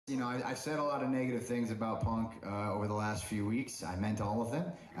You know, I've said a lot of negative things about Punk over the last few weeks. I meant all of them,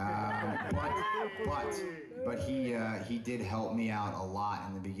 but he did help me out a lot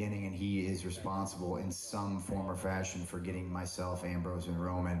in the beginning, and he is responsible in some form or fashion for getting myself, Ambrose, and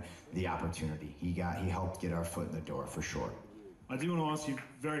Roman the opportunity. He helped get our foot in the door for sure. I do want to ask you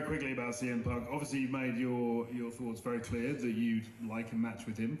very quickly about CM Punk. Obviously, you've made your thoughts very clear that you'd like a match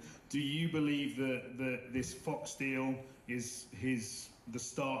with him. Do you believe that this Fox deal is the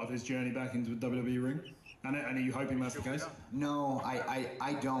start of his journey back into the WWE ring? And are you hoping that's the case? No,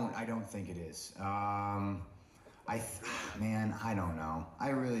 I don't think it is. Man, I don't know. I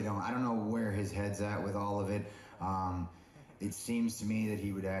really don't. I don't know where his head's at with all of it. It seems to me that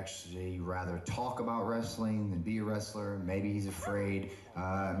he would actually rather talk about wrestling than be a wrestler. Maybe he's afraid.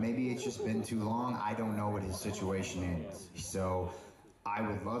 Maybe it's just been too long. I don't know what his situation is. So I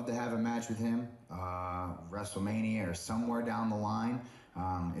would love to have a match with him, WrestleMania or somewhere down the line.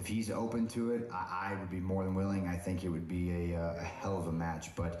 If he's open to it, I would be more than willing. I think it would be a hell of a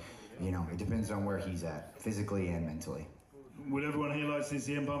match. But, you know, it depends on where he's at, physically and mentally. Would everyone here like to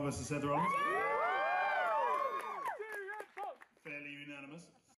see CM Punk versus Seth Rollins?